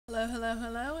Hello, hello,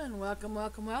 hello, and welcome,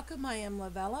 welcome, welcome. I am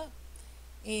Lavella,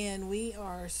 and we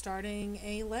are starting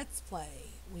a Let's Play.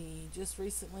 We just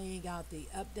recently got the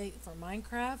update for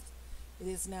Minecraft. It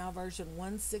is now version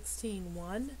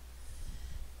 1.16.1.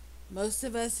 Most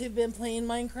of us who've been playing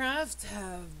Minecraft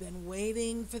have been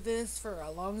waiting for this for a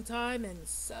long time, and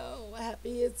so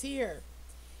happy it's here.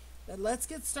 But let's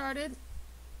get started,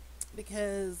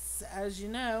 because as you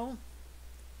know,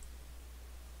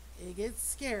 it gets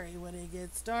scary when it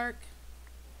gets dark,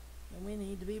 and we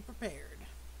need to be prepared.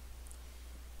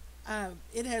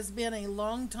 It has been a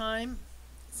long time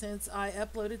since I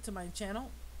uploaded to my channel.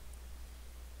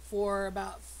 For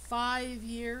about 5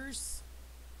 years,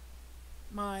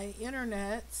 my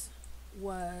internet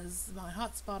was my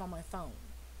hotspot on my phone.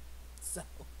 So,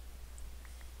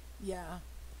 yeah,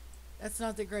 that's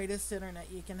not the greatest internet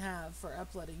you can have for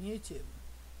uploading YouTube.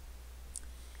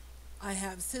 I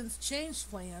have since changed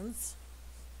plans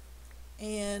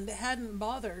and hadn't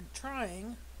bothered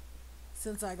trying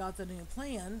since I got the new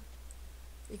plan,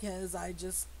 because I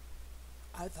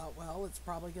thought, well, it's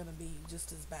probably going to be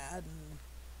just as bad and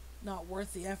not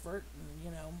worth the effort, and you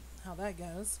know how that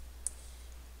goes.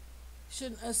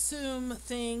 Shouldn't assume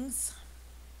things,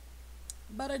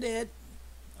 but I did.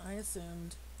 I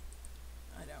assumed.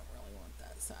 I don't really want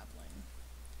that sapling.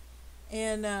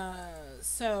 And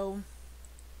so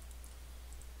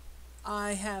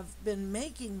I have been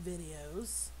making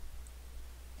videos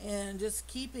and just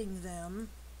keeping them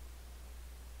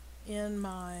in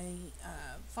my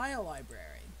file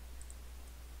library.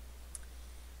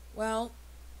 Well,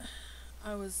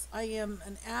 I am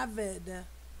an avid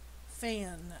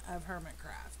fan of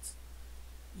Hermitcraft.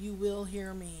 You will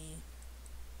hear me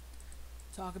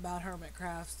talk about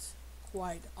Hermitcraft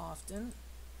quite often,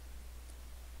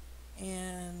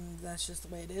 and that's just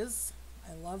the way it is.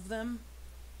 I love them.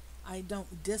 I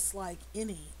don't dislike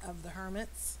any of the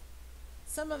hermits.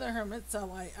 Some of the hermits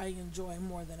I enjoy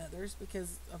more than others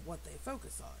because of what they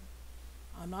focus on.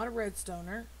 I'm not a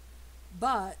redstoner,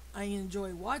 but I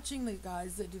enjoy watching the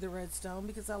guys that do the redstone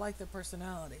because I like their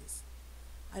personalities.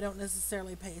 I don't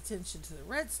necessarily pay attention to the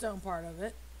redstone part of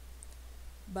it,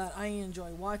 but I enjoy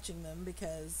watching them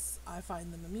because I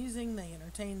find them amusing, they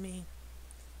entertain me,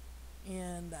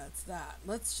 and that's that.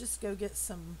 Let's go get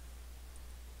some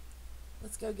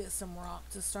rock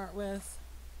to start with,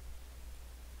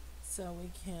 so we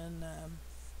can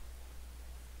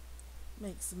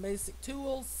make some basic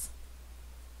tools.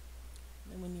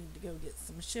 Then we need to go get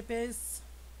some shippies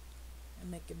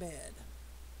and make a bed.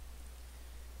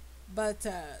 But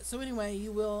so anyway,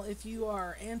 if you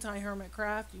are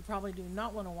anti-Hermitcraft, you probably do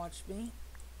not want to watch me,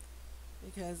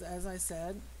 because as I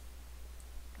said,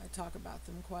 I talk about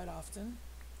them quite often.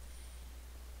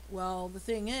 Well, the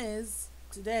thing is,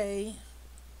 today,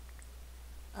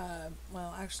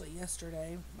 well, actually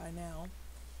yesterday by now,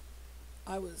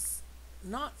 I was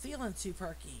not feeling too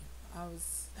perky. I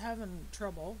was having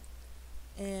trouble,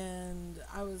 and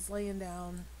I was laying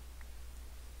down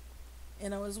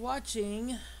and I was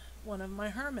watching one of my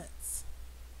hermits,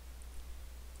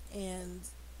 and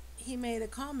he made a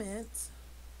comment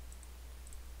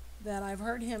that I've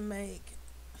heard him make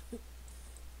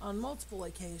on multiple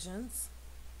occasions,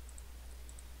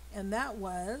 and that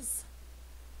was,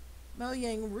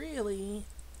 Mojang really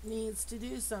needs to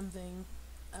do something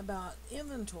about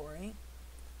inventory.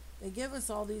 They give us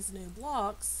all these new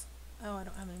blocks. Oh, I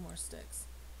don't have any more sticks.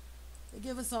 They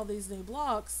give us all these new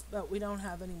blocks, but we don't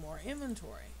have any more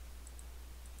inventory.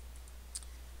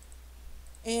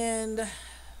 And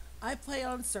I play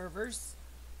on servers,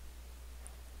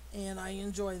 and I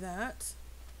enjoy that.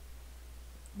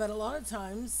 But a lot of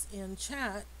times in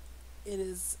chat, it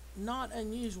is not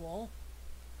unusual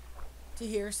to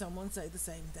hear someone say the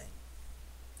same thing.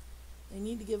 They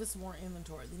need to give us more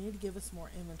inventory. They need to give us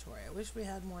more inventory. I wish we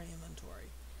had more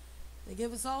inventory. They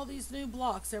give us all these new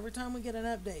blocks every time we get an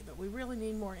update, but we really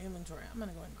need more inventory. I'm going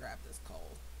to go and grab this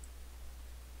coal.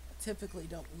 I typically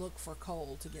don't look for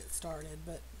coal to get started,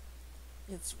 but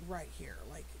it's right here,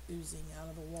 like oozing out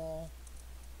of the wall.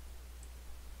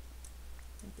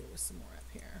 I think there was some more up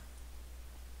here.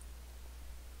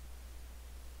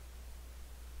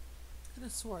 I could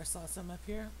have swore I saw some up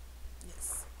here.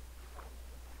 Yes.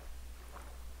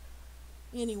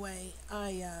 Anyway,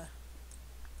 I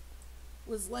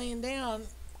was laying down,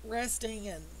 resting,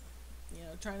 and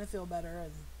trying to feel better.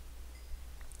 And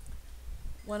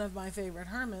one of my favorite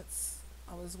hermits,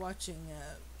 I was watching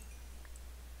a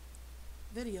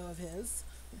video of his.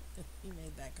 He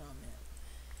made that comment,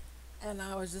 and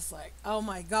I was just like, oh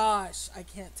my gosh, I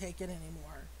can't take it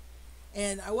anymore.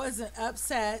 And I wasn't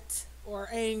upset or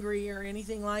angry or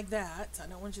anything like that. I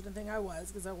don't want you to think I was,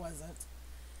 because I wasn't.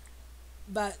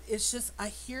 But it's just, I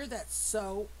hear that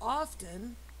so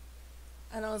often,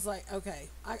 and I was like, okay,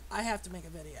 I have to make a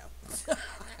video.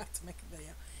 I have to make a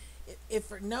video. If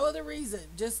for no other reason,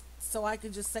 just so I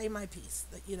could just say my piece.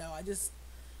 That, I just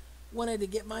wanted to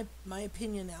get my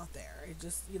opinion out there. It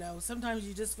just, sometimes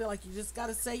you just feel like you just got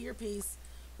to say your piece,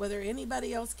 whether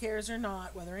anybody else cares or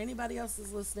not, whether anybody else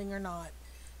is listening or not.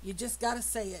 You just got to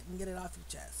say it and get it off your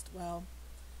chest. Well,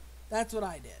 that's what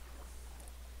I did.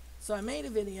 So I made a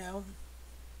video,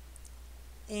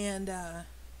 and I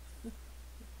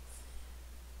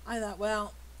thought,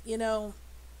 well,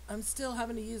 I'm still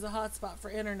having to use a hotspot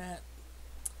for internet,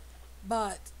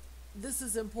 but this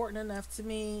is important enough to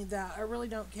me that I really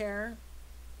don't care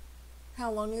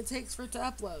how long it takes for it to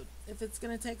upload. If it's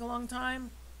going to take a long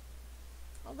time,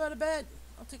 I'll go to bed.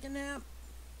 I'll take a nap.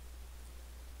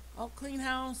 I'll clean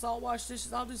house. I'll wash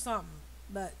dishes. I'll do something.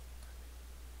 But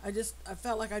I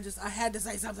felt like I had to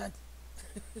say something.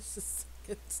 It's just, I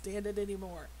couldn't stand it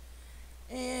anymore.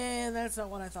 And that's not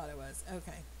what I thought it was.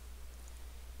 Okay.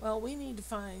 Well, we need to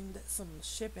find some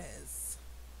shippies.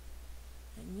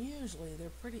 And usually they're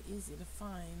pretty easy to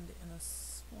find in a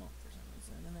swamp for some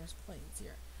reason. And there's plains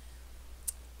here.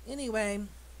 Anyway,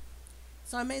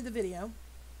 so I made the video.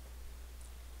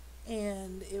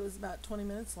 And it was about 20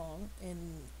 minutes long.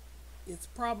 And it's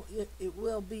probably, it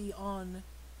will be on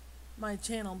my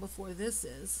channel before this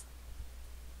is.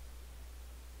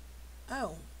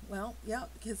 Oh, well, yeah,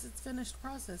 because it's finished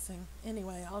processing.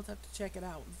 Anyway, I'll have to check it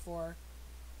out before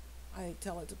I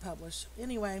tell it to publish.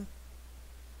 Anyway,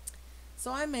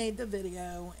 so I made the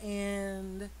video,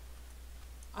 and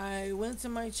I went to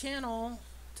my channel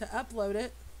to upload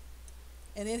it,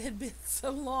 and it had been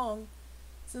so long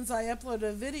since I uploaded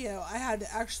a video, I had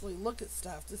to actually look at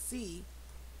stuff to see,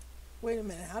 wait a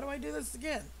minute, how do I do this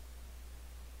again?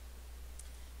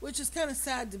 Which is kind of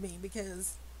sad to me,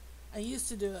 because I used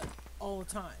to do it all the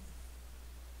time.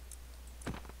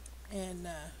 And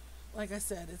like I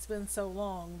said, it's been so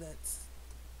long that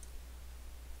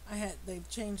they've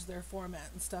changed their format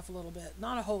and stuff a little bit.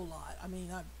 Not a whole lot. I mean,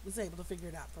 I was able to figure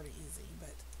it out pretty easy,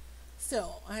 but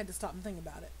still, I had to stop and think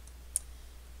about it.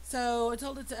 So I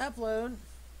told it to upload,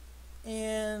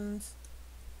 and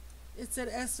it said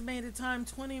estimated time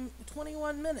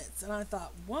 21 minutes. And I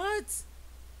thought, what?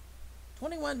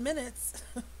 21 minutes?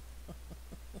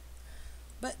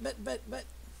 But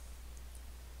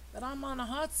I'm on a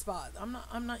hotspot.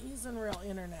 I'm not using real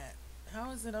internet.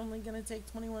 How is it only going to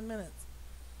take 21 minutes?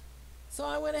 So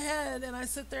I went ahead and I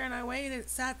sat there and I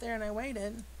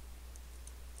waited.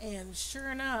 And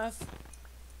sure enough,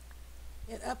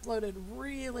 it uploaded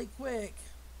really quick.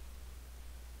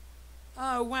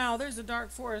 Oh wow, there's a dark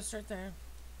forest right there.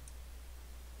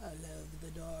 I love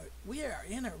the dark. We are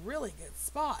in a really good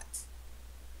spot.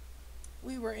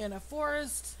 We were in a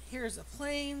forest. Here's the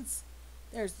plains.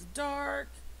 There's the dark.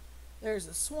 There's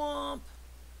a swamp.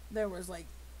 There was like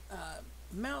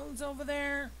mountains over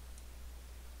there.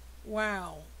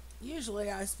 Wow. Usually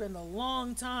I spend a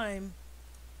long time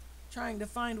trying to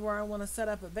find where I want to set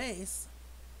up a base.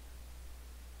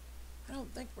 I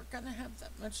don't think we're going to have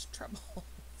that much trouble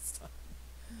this time.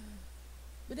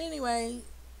 But anyway,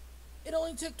 it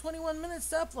only took 21 minutes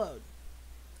to upload.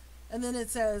 And then it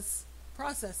says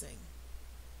processing.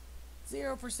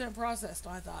 0% processed.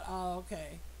 I thought, oh,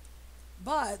 okay.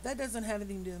 But that doesn't have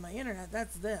anything to do with my internet.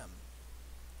 That's them.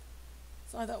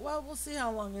 So I thought, well, we'll see how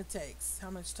long it takes, how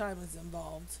much time is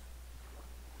involved.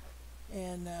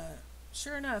 And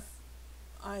sure enough,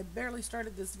 I barely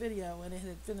started this video and it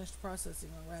had finished processing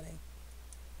already.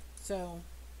 So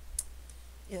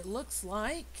it looks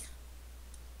like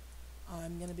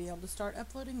I'm going to be able to start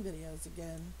uploading videos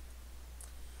again.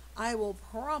 I will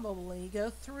probably go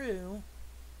through...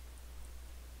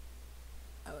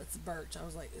 Oh, it's birch. I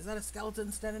was like, is that a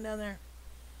skeleton standing down there?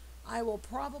 I will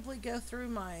probably go through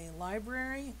my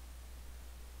library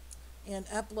and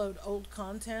upload old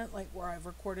content, like where I've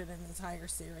recorded an entire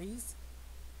series.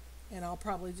 And I'll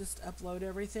probably just upload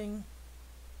everything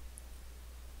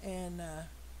and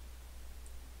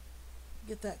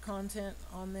get that content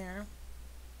on there.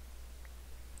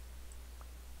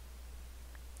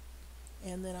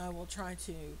 And then I will try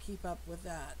to keep up with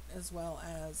that, as well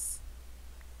as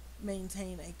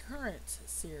maintain a current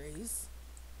series,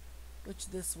 which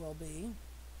this will be.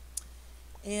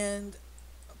 And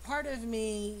part of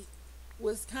me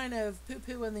was kind of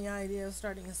poo-pooing the idea of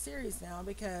starting a series now,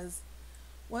 because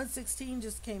 116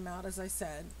 just came out, as I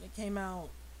said. It came out,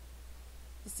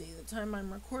 let's see, the time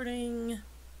I'm recording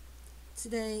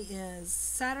today is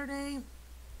Saturday,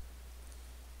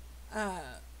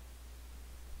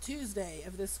 Tuesday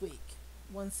of this week.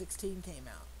 116 came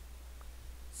out.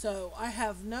 So I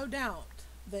have no doubt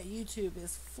that YouTube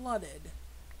is flooded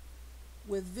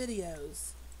with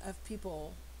videos of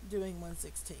people doing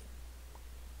 116,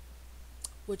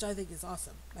 which I think is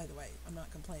awesome, by the way. I'm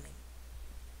not complaining.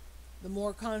 The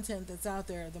more content that's out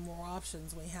there, the more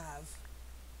options we have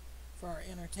for our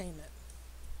entertainment.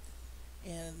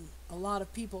 And a lot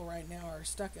of people right now are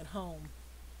stuck at home,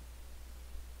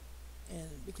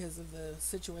 and because of the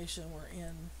situation we're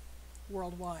in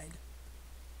worldwide.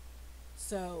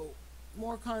 So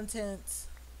more content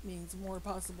means more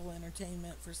possible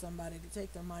entertainment for somebody to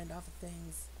take their mind off of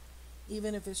things,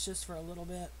 even if it's just for a little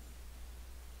bit.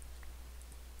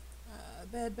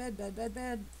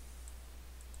 Bed.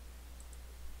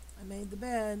 I made the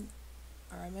bed,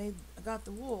 or I got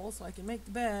the wool so I can make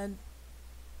the bed.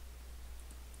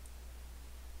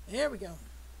 There we go.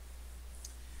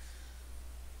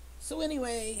 So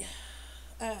anyway,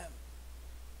 I'll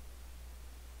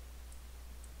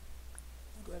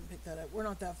go ahead and pick that up. We're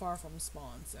not that far from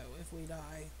spawn, so if we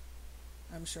die,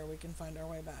 I'm sure we can find our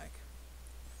way back.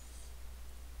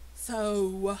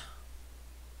 So,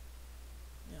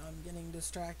 I'm getting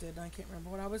distracted. I can't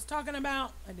remember what I was talking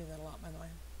about. I do that a lot, by the way.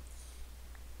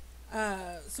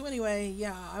 So anyway,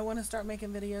 yeah, I want to start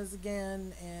making videos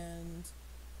again, and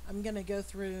I'm going to go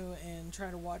through and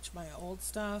try to watch my old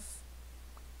stuff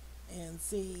and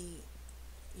see,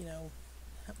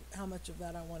 how much of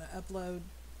that I want to upload.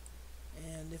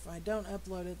 And if I don't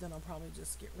upload it, then I'll probably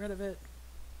just get rid of it.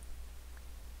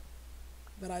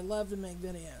 But I love to make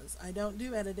videos. I don't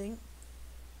do editing.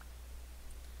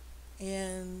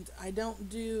 And I don't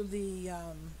do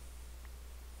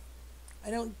I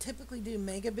don't typically do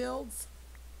mega builds.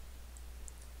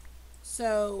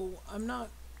 So I'm not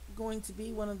going to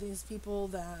be one of these people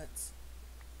that,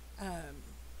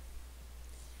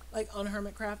 like on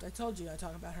Hermitcraft, I told you I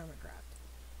talk about Hermitcraft.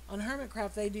 On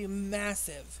Hermitcraft, they do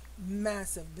massive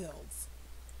builds.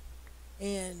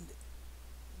 And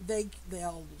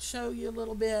they'll show you a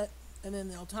little bit, and then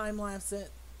they'll time-lapse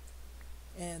it,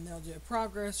 and they'll do a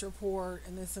progress report,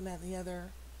 and this and that and the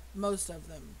other. Most of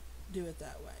them do it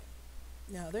that way.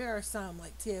 Now, there are some,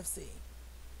 like TFC.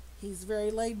 He's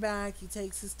very laid back, he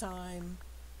takes his time,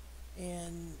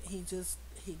 and he just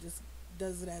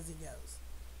does it as he goes.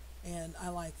 And I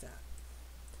like that.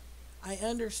 I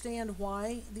understand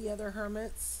why the other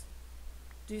hermits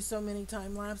do so many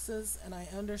time lapses, and I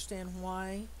understand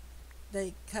why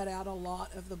they cut out a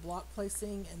lot of the block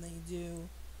placing and they do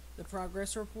the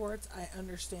progress reports. I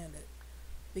understand it,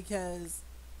 because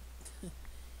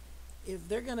if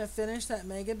they're going to finish that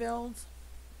mega build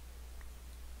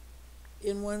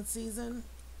in one season,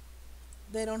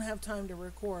 they don't have time to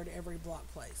record every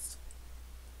block placed.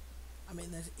 I mean,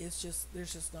 there's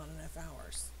just not enough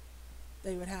hours.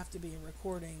 They would have to be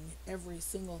recording every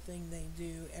single thing they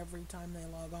do every time they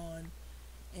log on,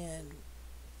 and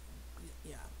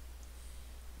yeah.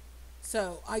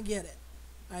 So I get it.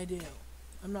 I do.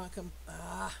 I'm not I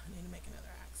need to make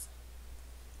another axe.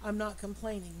 I'm not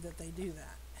complaining that they do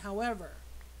that. However,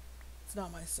 it's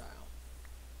not my style.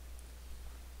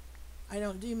 I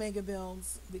don't do mega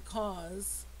builds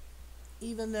because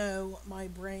even though my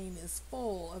brain is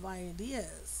full of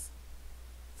ideas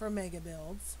for mega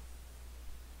builds,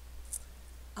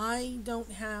 I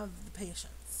don't have the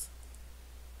patience.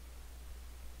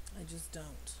 I just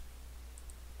don't.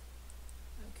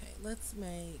 Okay, let's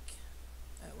make,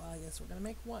 well, I guess we're going to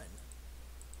make one.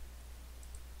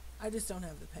 I just don't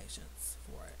have the patience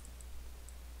for it.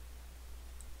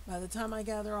 By the time I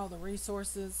gather all the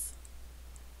resources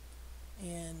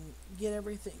and get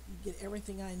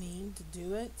everything I need to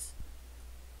do it,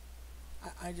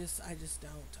 I just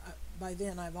don't. By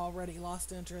then I've already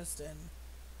lost interest and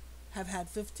have had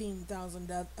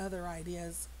 15,000 other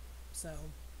ideas, so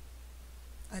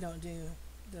I don't do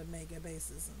the mega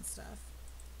bases and stuff.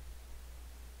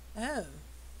 Oh,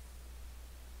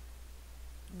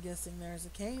 I'm guessing there's a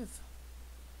cave.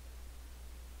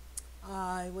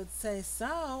 I would say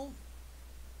so.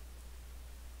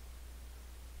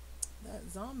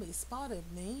 That zombie spotted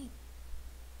me,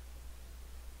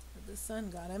 but the sun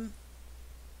got him.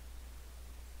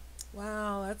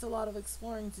 Wow, that's a lot of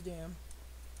exploring to do.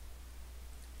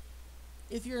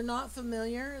 If you're not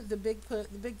familiar, the big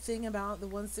thing about the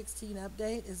 116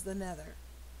 update is the Nether.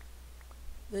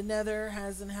 The Nether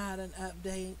hasn't had an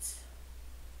update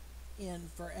in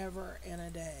forever and a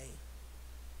day,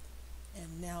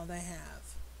 and now they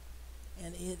have,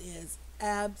 and it is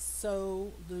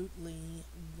absolutely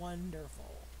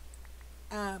wonderful.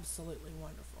 Absolutely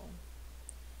wonderful.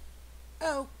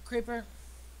 Oh, creeper.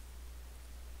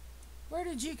 Where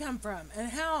did you come from,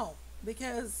 and how?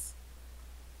 Because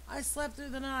I slept through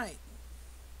the night.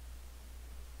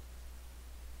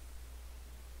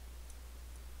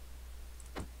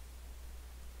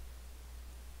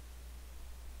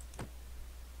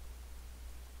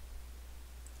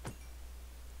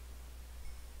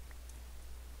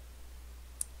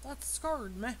 That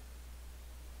scared me.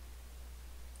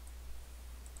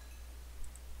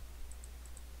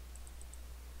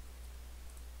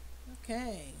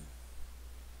 Okay.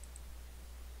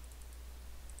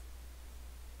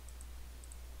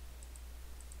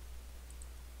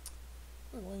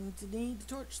 We're going to need to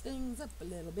torch things up a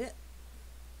little bit.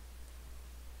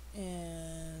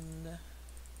 And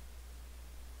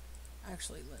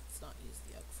actually, let's not use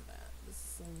the oak for that.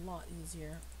 This is a lot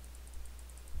easier.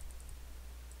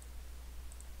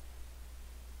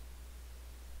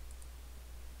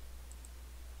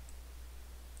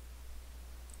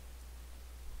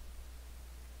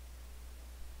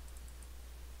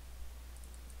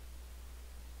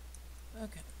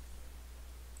 Okay.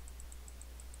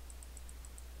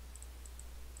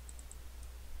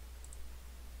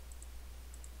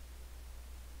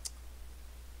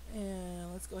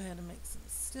 And let's go ahead and make some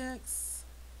sticks.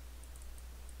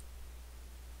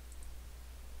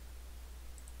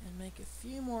 And make a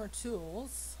few more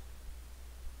tools.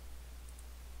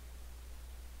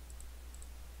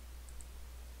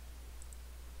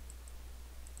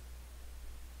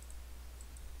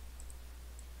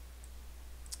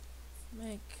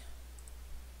 Make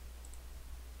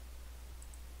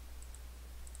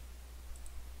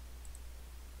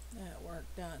that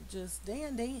worked out just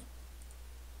dandy.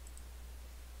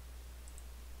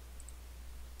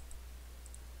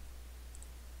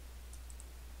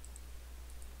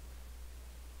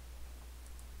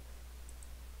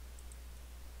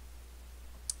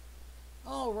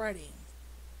 Alrighty.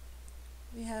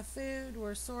 We have food,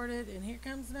 we're sorted, and here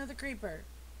comes another creeper.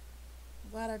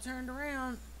 Glad I turned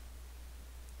around.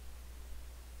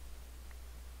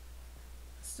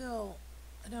 Still,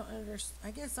 I don't understand.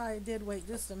 I guess I did wait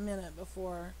just a minute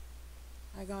before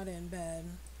I got in bed,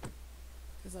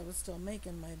 because I was still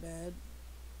making my bed.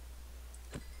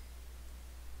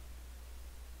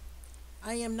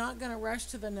 I am not going to rush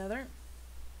to the nether.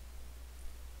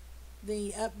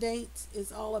 The update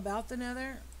is all about the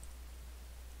nether.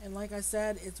 And like I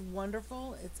said, it's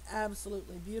wonderful. It's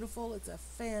absolutely beautiful. It's a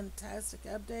fantastic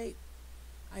update.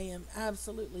 I am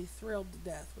absolutely thrilled to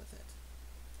death with it.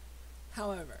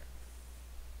 However,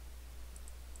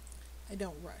 I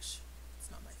don't rush. It's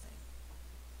not my thing.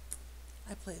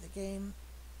 I play the game.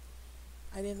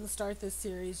 I didn't start this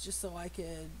series just so I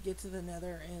could get to the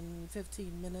nether in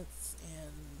 15 minutes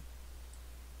and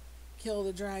kill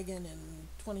the dragon in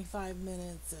 25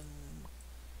 minutes and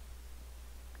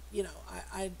you know,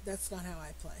 I that's not how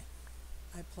I play.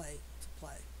 I play to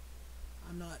play.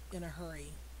 I'm not in a hurry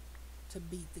to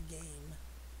beat the game.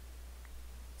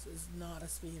 This is not a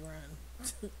speed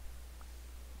run.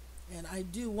 And I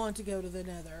do want to go to the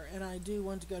nether, and I do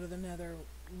want to go to the nether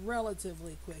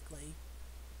relatively quickly.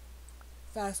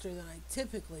 Faster than I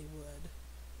typically would.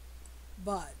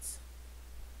 But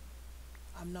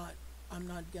I'm not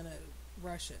gonna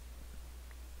rush it.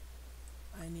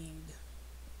 I need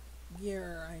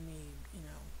gear, I need, you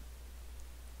know,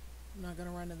 I'm not gonna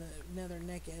run to the nether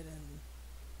naked and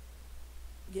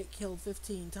get killed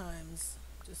 15 times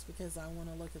just because I want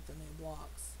to look at the new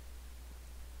blocks.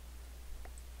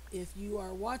 If you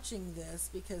are watching this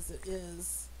because it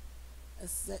is a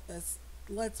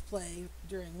let's play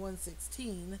during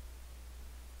 1.16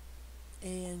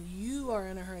 and you are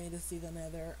in a hurry to see the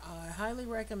nether, I highly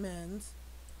recommend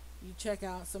you check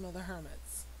out some of the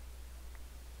hermits,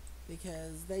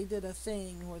 because they did a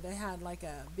thing where they had like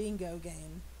a bingo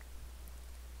game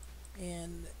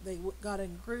and they got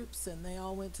in groups and they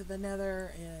all went to the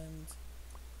nether, and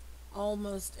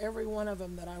almost every one of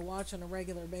them that I watch on a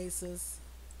regular basis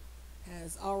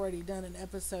has already done an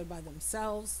episode by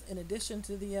themselves in addition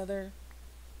to the other,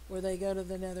 where they go to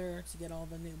the nether to get all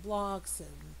the new blocks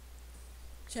and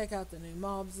check out the new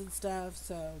mobs and stuff.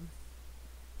 So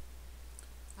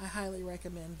I highly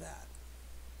recommend that.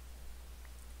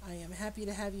 I am happy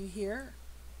to have you here.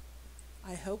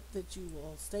 I hope that you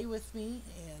will stay with me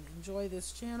and enjoy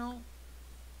this channel.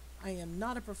 I am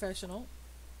not a professional,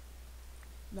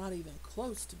 not even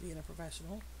close to being a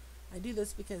professional. I do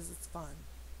this because it's fun.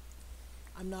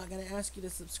 I'm not going to ask you to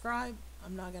subscribe.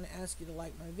 I'm not going to ask you to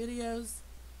like my videos.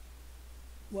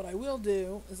 What I will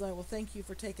do is I will thank you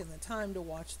for taking the time to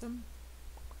watch them,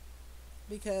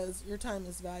 because your time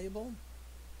is valuable.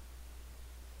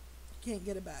 You can't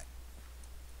get it back.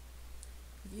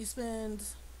 If you spend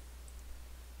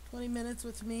 20 minutes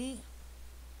with me,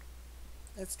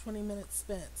 that's 20 minutes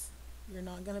spent. You're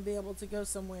not going to be able to go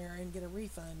somewhere and get a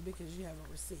refund because you have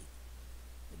a receipt.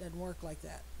 It doesn't work like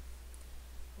that.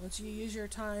 Once you use your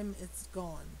time, it's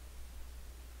gone.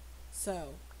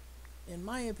 So, in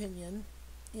my opinion,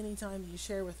 anytime you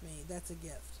share with me, that's a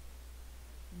gift.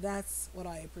 That's what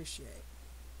I appreciate.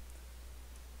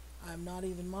 I'm not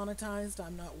even monetized.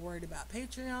 I'm not worried about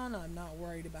Patreon. I'm not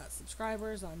worried about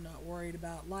subscribers. I'm not worried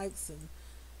about likes and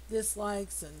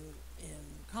dislikes and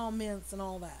comments and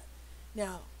all that.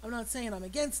 Now, I'm not saying I'm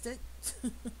against it.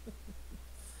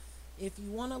 If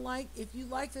you want to if you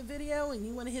like the video and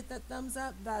you want to hit that thumbs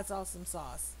up, that's awesome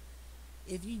sauce.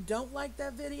 If you don't like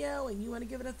that video and you want to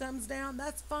give it a thumbs down,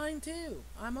 that's fine too.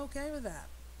 I'm okay with that.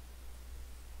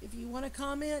 If you want to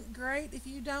comment, great. If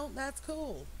you don't, that's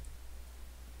cool.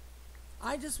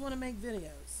 I just want to make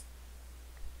videos.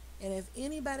 And if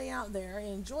anybody out there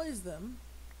enjoys them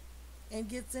and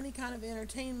gets any kind of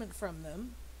entertainment from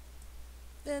them,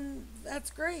 then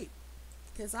that's great.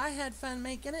 Because I had fun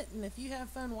making it, and if you have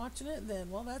fun watching it, then,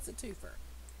 well, that's a twofer.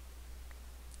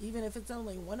 Even if it's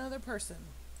only one other person,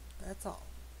 that's all.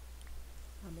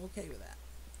 I'm okay with that.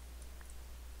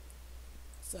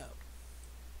 So,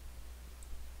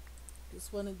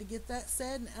 just wanted to get that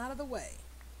said and out of the way.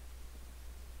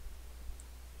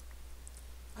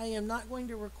 I am not going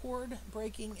to record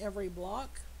breaking every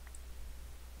block,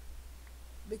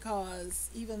 because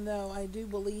even though I do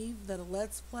believe that a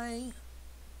Let's Play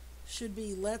should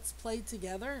be Let's Play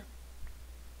together,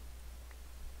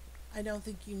 I don't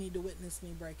think you need to witness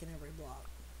me breaking every block.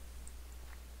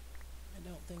 I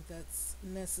don't think that's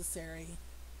necessary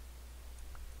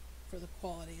for the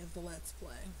quality of the Let's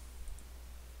Play.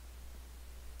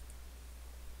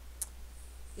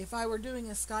 If I were doing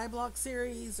a Skyblock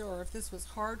series, or if this was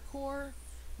hardcore,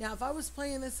 now if I was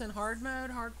playing this in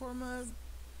hardcore mode,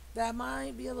 that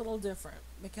might be a little different,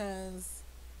 because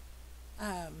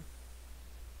I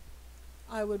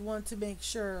would want to make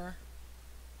sure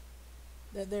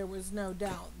that there was no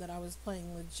doubt that I was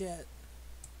playing legit.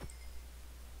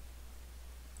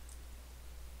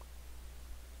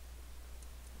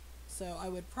 So I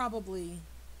would probably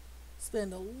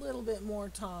spend a little bit more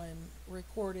time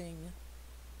recording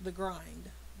the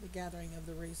grind, the gathering of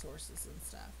the resources and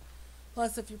stuff.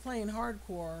 Plus, if you're playing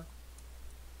hardcore,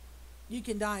 you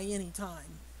can die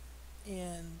anytime,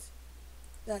 and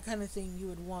that kind of thing you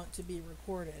would want to be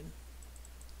recorded,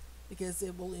 because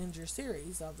it will end your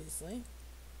series, obviously.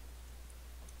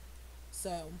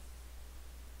 So,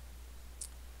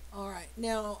 alright,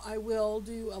 now I will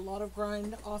do a lot of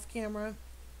grind off camera,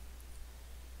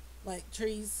 like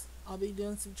trees. I'll be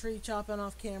doing some tree chopping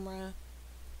off camera,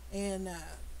 and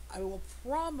I will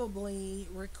probably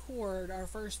record our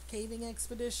first caving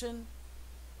expedition,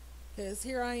 because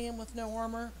here I am with no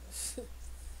armor.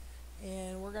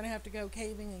 And we're going to have to go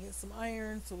caving and get some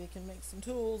iron so we can make some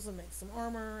tools and make some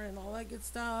armor and all that good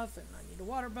stuff. And I need a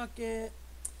water bucket.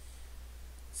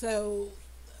 So,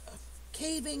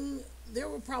 caving, there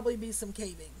will probably be some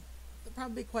caving. There'll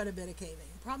probably be quite a bit of caving.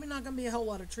 Probably not going to be a whole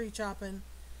lot of tree chopping.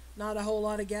 Not a whole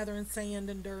lot of gathering sand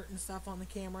and dirt and stuff on the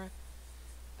camera.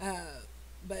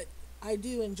 But I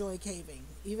do enjoy caving,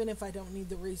 even if I don't need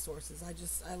the resources.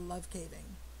 I love caving.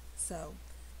 So,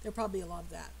 there'll probably be a lot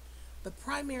of that. But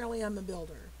primarily I'm a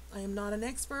builder. I am not an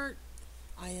expert.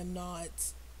 I am not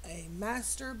a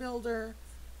master builder.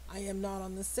 I am not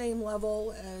on the same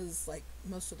level as like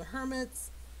most of the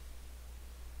hermits.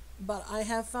 But I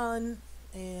have fun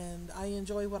and I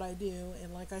enjoy what I do.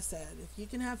 And like I said, if you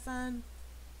can have fun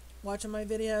watching my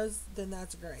videos, then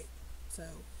that's great. So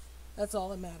that's all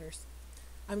that matters.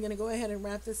 I'm going to go ahead and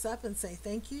wrap this up and say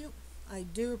thank you. I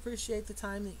do appreciate the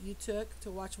time that you took to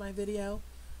watch my video.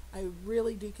 I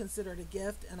really do consider it a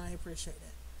gift, and I appreciate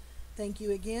it. Thank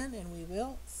you again, and we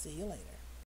will see you later.